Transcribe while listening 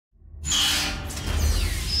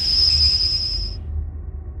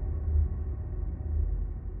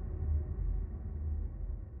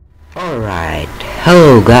Alright,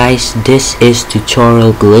 hello guys, this is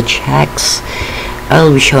tutorial glitch hacks.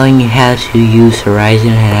 I'll be showing you how to use Horizon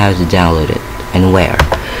and how to download it and where.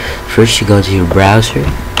 First you go to your browser,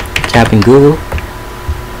 tap in Google.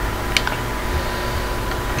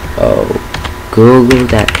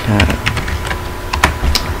 Google.com.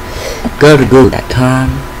 Go to Google.com,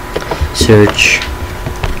 search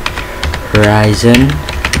Horizon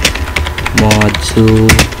Mod 2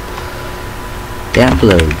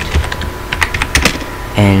 download,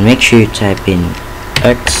 and make sure you type in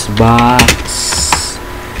Xbox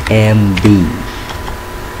MB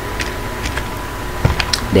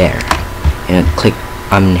there, and click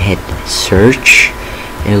on hit search,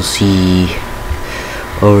 and you'll see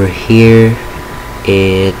over here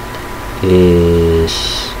it is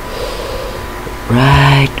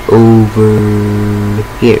right over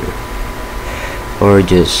here, or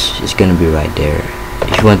just it's gonna be right there.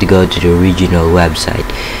 If you want to go to the original website,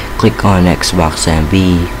 click on Xbox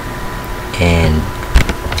MB, and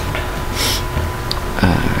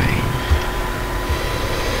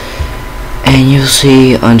you'll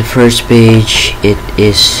see on the first page it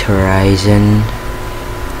is Horizon,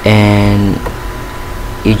 and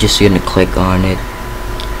you're just gonna click on it,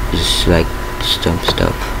 just like some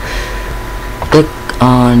stuff. Click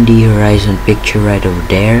on the Horizon picture right over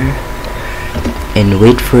there and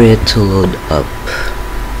wait for it to load up.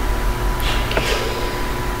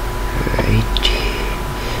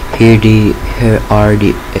 Here are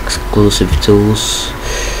the exclusive tools.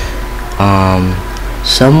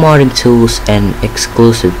 Some modding tools and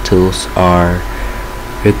exclusive tools are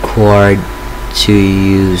required to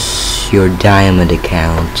use your diamond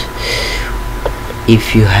account.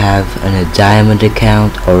 If you have a diamond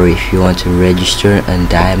account, or if you want to register a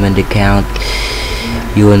diamond account,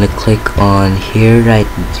 you want to click on here, right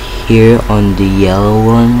here on the yellow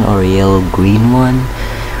one or yellow green one.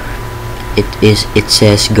 It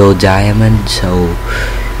says go diamond, so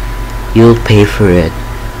you'll pay for it.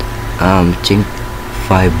 I think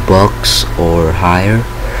 $5 or higher.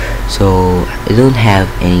 So I don't have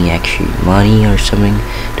any actual money or something.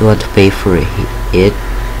 Do want to pay for it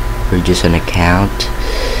or just an account.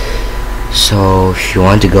 So if you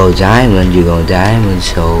want to go diamond, you go diamond.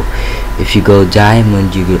 So if you go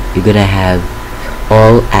diamond, you're gonna have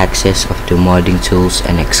all access of the modding tools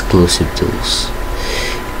and exclusive tools.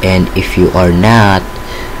 And if you are not,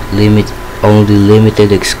 only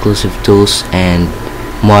limited exclusive tools and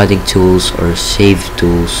modding tools or save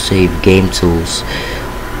game tools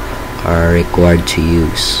are required to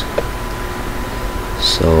use.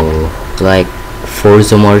 So like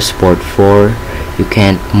Forza Motorsport 4, you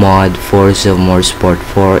can't mod Forza Motorsport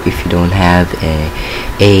 4 if you don't have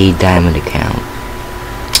a diamond account.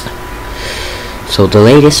 So the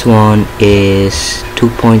latest one is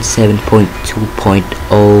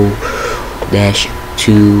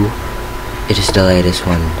 2.7.2.0-2. It is the latest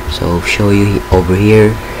one. So I'll show you over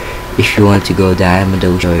here. If you want to go diamond,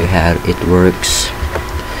 I'll show you how it works.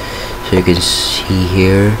 So you can see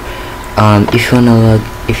here. If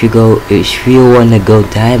you wanna go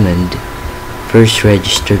diamond, first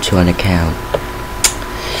register to an account.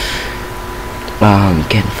 You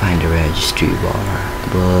can't find the registry bar,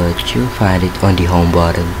 but you'll find it on the home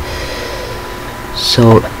button.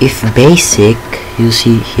 So if basic, you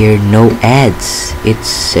see here no ads. It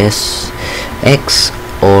says X,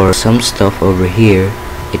 or some stuff over here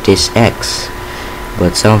it is X,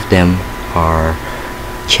 but some of them are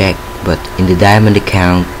checked. But in the diamond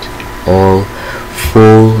account, all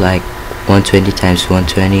full, like 120 times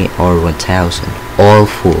 120 or 1000, all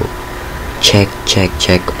full. Check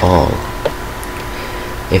all.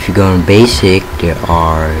 If you go on basic, they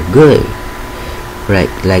are good, right?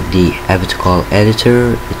 Like the avatar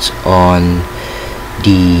editor, it's on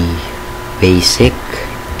the basic,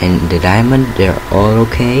 and the diamond, they're all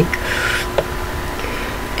okay.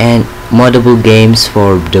 And moddable games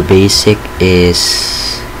for the basic is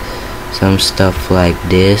some stuff like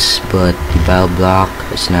this, but the BattleBlock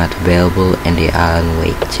is not available, and the Alan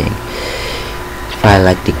Wake thing. File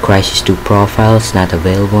like the Crysis 2 profile is not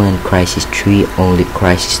available, and Crysis 3 only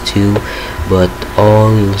Crysis 2, but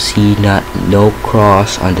all you'll see no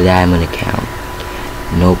cross on the diamond account,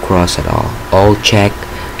 no cross at all check.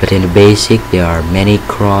 But in the basic there are many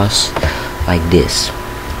cross like this,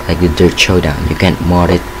 like the Dirt Showdown. You can't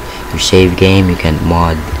mod it. Your save game, you can't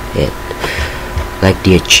mod it. Like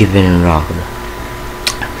the achievement in Rocket,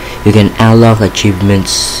 you can unlock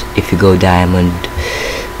achievements if you go diamond,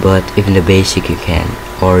 but if in the basic you can,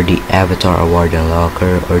 or the avatar award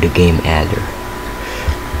unlocker or the game adder.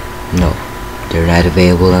 No, they're not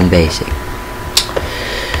available on basic.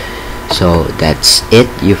 So that's it.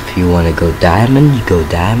 If you want to go diamond, you go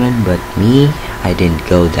diamond, but me, I didn't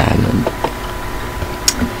go diamond.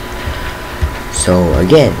 So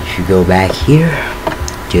again, if you go back here,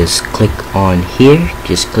 just click on here,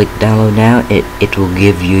 just click download now. It will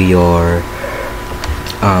give you your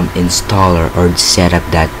installer or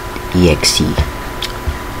setup.exe,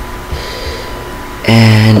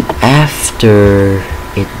 and after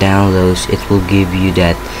it downloads, it will give you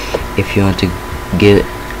that if you want to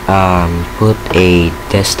put a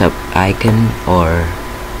desktop icon or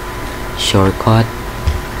shortcut,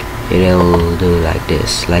 it'll do like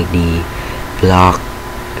this, like the block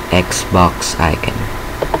Xbox icon.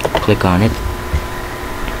 Click on it.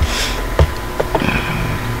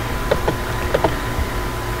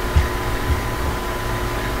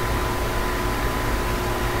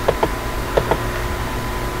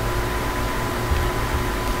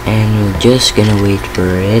 And we're just gonna wait for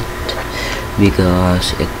it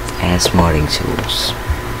because it has modding tools.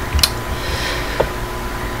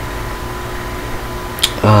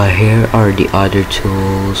 Here are the other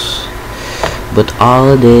tools, but all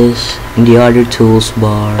of this in the other tools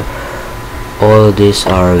bar, all of these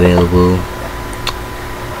are available,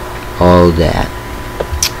 all that.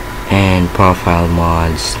 And profile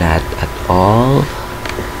mods, not at all.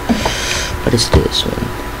 What is this one?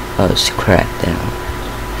 Oh, it's Crackdown.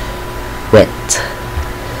 Wet.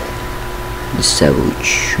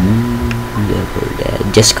 Savage. Never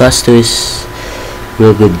that. Just Cause 2 is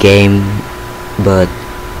real good game, but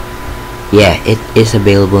yeah, it is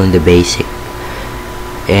available in the basic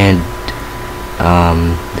and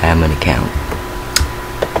diamond account.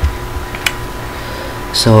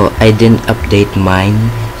 So I didn't update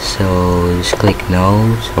mine, so just click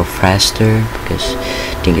no for faster, because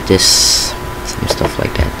I think it is some stuff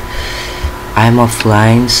like that. I'm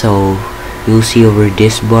offline, so you'll see over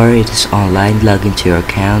this bar it is online. Log into your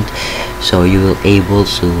account, so you will able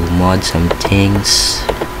to mod some things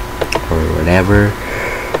or whatever.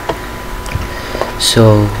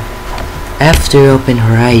 So after open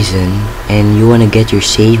Horizon and you want to get your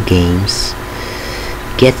save games,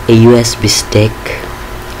 get a USB stick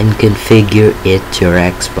and configure it to your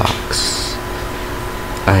Xbox.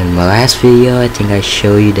 On my last video, I think I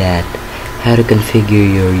showed you that how to configure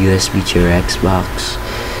your USB to your Xbox.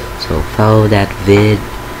 So follow that vid,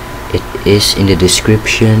 it is in the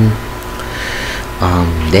description.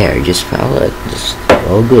 There, just follow it, just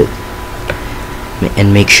all good.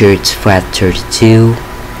 And make sure it's FAT32.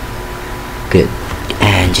 Good.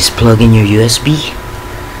 And just plug in your USB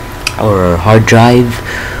or hard drive,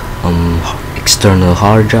 external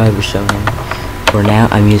hard drive or something. For now,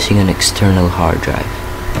 I'm using an external hard drive.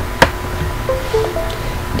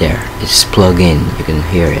 There, it's plug in, you can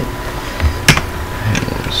hear it.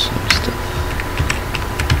 Some stuff.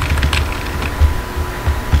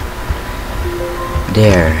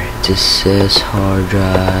 There, this says hard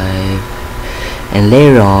drive, and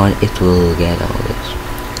later on it will get all this.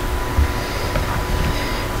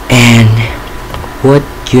 And what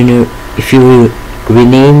you know, if you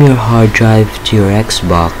rename your hard drive to your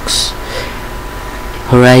Xbox,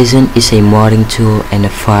 Horizon is a modding tool and a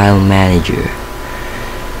file manager.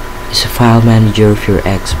 It's a file manager of your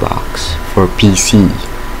Xbox for PC.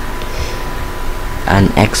 An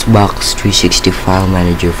Xbox 360 file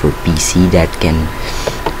manager for PC that can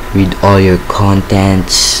read all your content.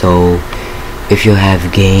 So if you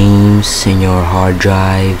have games in your hard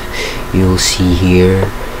drive, you'll see here.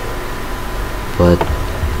 But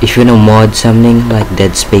if you want to mod something like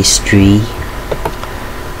Dead Space 3,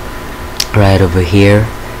 right over here,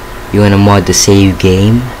 you want to mod the save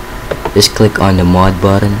game, just click on the mod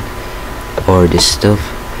button or this stuff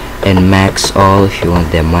and max all if you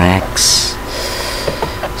want the max.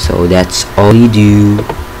 So that's all you do.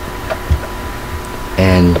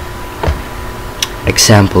 And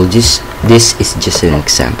example, this is just an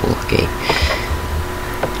example, okay?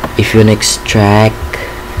 If you want to extract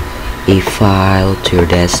a file to your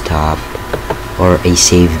desktop or a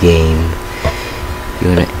save game, you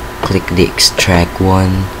want to click the extract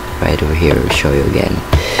one right over here. I'll show you again.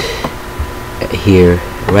 Here,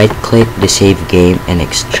 right click the save game and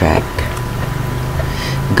extract.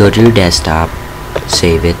 Go to your desktop,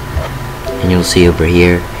 save it, and you'll see over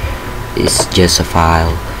here it's just a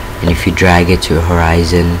file. And if you drag it to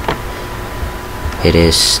Horizon, it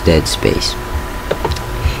is Dead Space.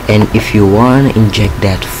 And if you want to inject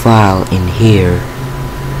that file in here,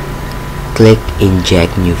 click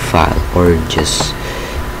inject new file, or just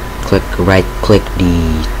right click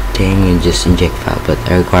the thing and just inject file, but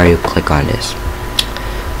I require you click on this.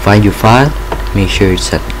 Find your file, make sure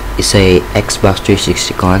it's a Xbox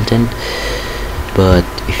 360 content, But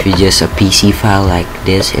if you just a PC file like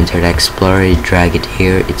this, Internet Explorer, you drag it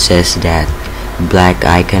here, it says that black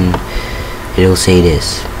icon, it'll say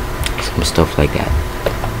this, some stuff like that.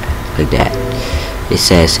 It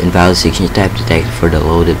says invalid signature type detected for the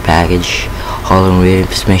loaded package. Hold on, read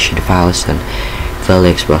information the file is on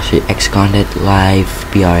valid exposure X content live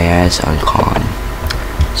PRS on con.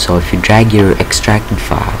 So if you drag your extracted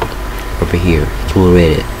file over here, it will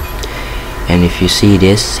read it. And if you see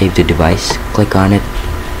this, save the device, click on it,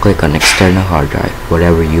 click on external hard drive,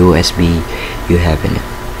 whatever USB you have in it,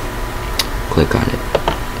 click on it,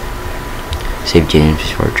 save changes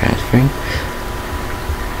before transferring.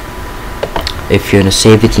 If you want to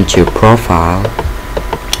save it into your profile,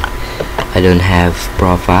 I don't have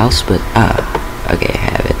profiles, but okay, I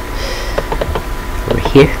have it over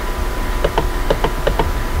here.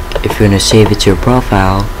 If you want to save it to your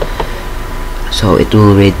profile, so it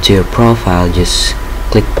will read to your profile, just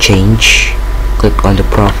click change, click on the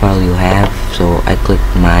profile you have. So I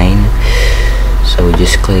clicked mine, so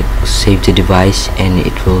just click save to device and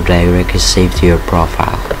it will directly save to your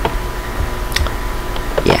profile.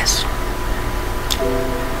 Yes.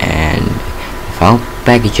 And file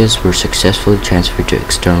packages were successfully transferred to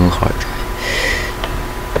external hard drive,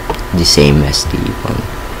 the same as the one.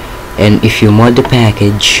 And if you mod the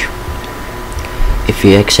package, if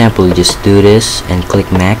you example just do this and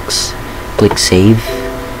click max, click save,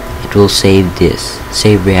 it will save this,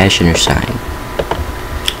 save reaction or sign.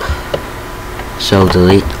 So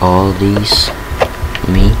delete all these.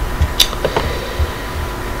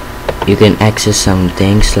 You can access some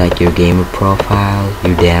things like your gamer profile,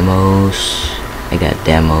 your demos. I got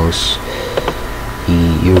demos,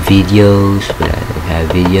 your videos, but I don't have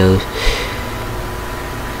videos.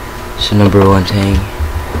 So number one thing,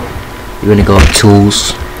 you're gonna go to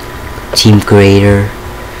tools, team creator.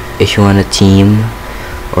 If you want a team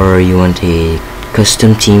or you want a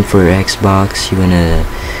custom team for your Xbox, you wanna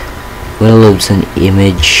load some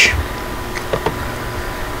image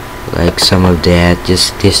like some of that.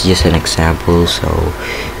 This is just an example. So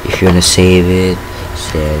if you wanna save it, it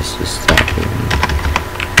says just type in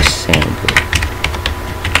example.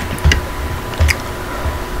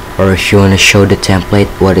 Or if you want to show the template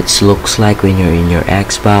what it looks like when you're in your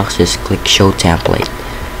Xbox, just click show template.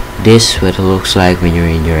 This is what it looks like when you're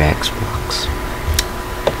in your Xbox.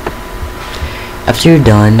 After you're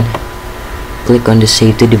done, click on the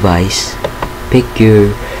save to device, pick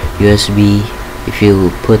your USB. If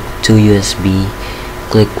you put two USB,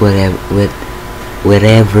 click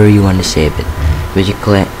wherever you want to save it, but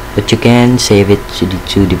you can save it to the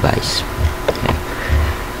two device.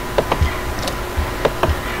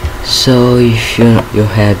 So if you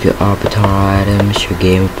have your avatar items, your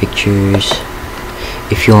gamer pictures.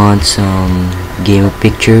 If you want some gamer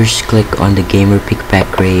pictures, click on the gamer pick pack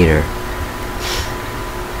creator.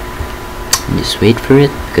 Just wait for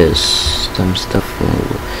it because some stuff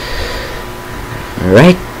will.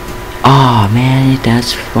 Alright. Oh man,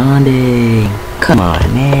 that's funding. Come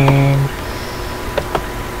on, man.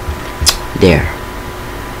 There.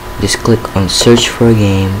 Just click on search for a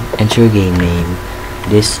game, enter a game name.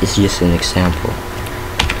 This is just an example.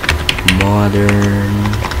 Modern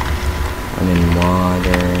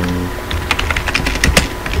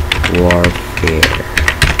Warfare.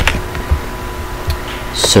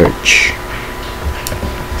 Search.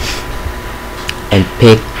 And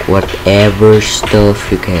pick whatever stuff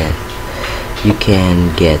you can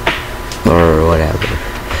get or whatever.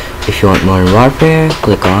 If you want Modern Warfare,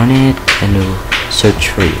 click on it and it will search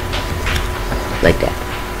for you like that.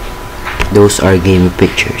 Those are gamer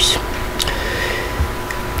pictures.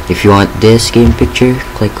 If you want this game picture,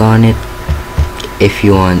 click on it. If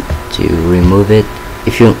you want to remove it,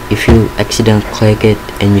 if you accidentally click it,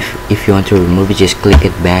 and if you want to remove it, just click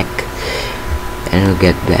it back and it'll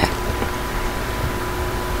get back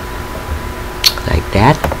like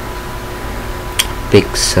that.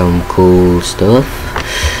 Pick some cool stuff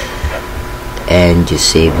and just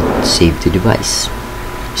save the device,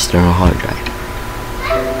 external hard drive.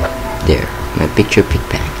 There, my picture pick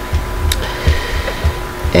pack.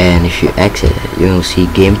 And if you exit it, you'll see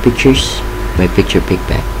game pictures, my picture pick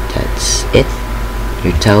pack. That's it.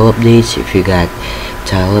 Your tile updates, if you got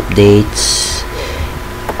tile updates.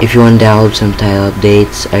 If you want to download some tile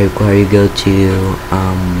updates, I require you go to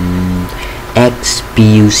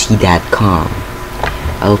xpuc.com.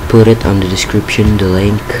 I'll put it on the description, the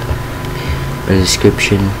link in the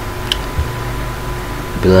description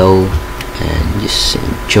below, and just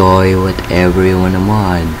enjoy whatever you want to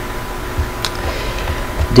mod.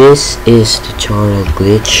 This is tutorial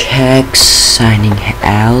glitch hacks signing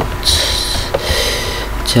out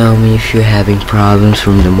tell me if you're having problems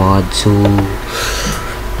from the mod tool.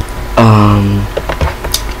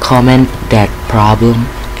 Comment that problem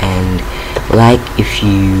and like if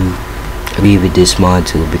you agree with this mod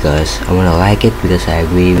tool, because I want to like it because I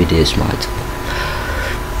agree with this mod tool.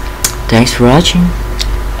 Thanks for watching.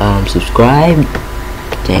 Subscribe.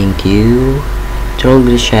 Thank you.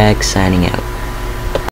 Troll Shack signing out.